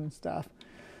shirts and stuff.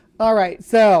 All right,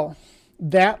 so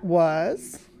that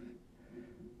was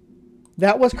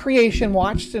Creation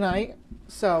Watch tonight.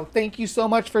 So thank you so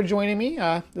much for joining me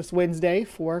this Wednesday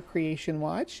for Creation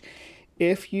Watch.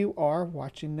 If you are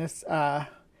watching this on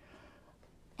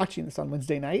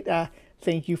Wednesday night,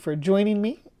 thank you for joining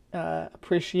me.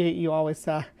 Appreciate you always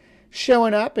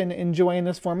showing up and enjoying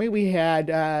this for me. We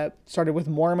had started with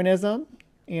Mormonism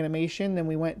animation, then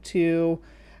we went to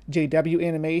JW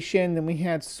animation, then we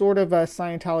had sort of a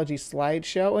Scientology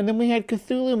slideshow, and then we had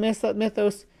Cthulhu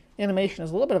Mythos animation. As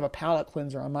a little bit of a palate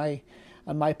cleanser on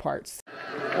my parts.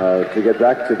 To get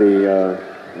back to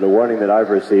the warning that I've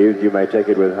received, you may take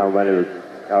it with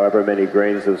however many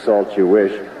grains of salt you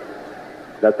wish,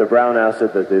 that the brown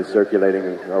acid that is circulating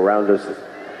around us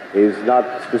is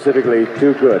not specifically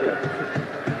too good.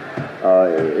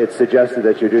 It's suggested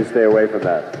that you do stay away from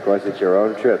that. Of course, it's your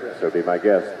own trip, so be my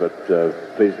guest, but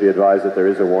please be advised that there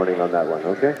is a warning on that one,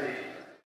 okay?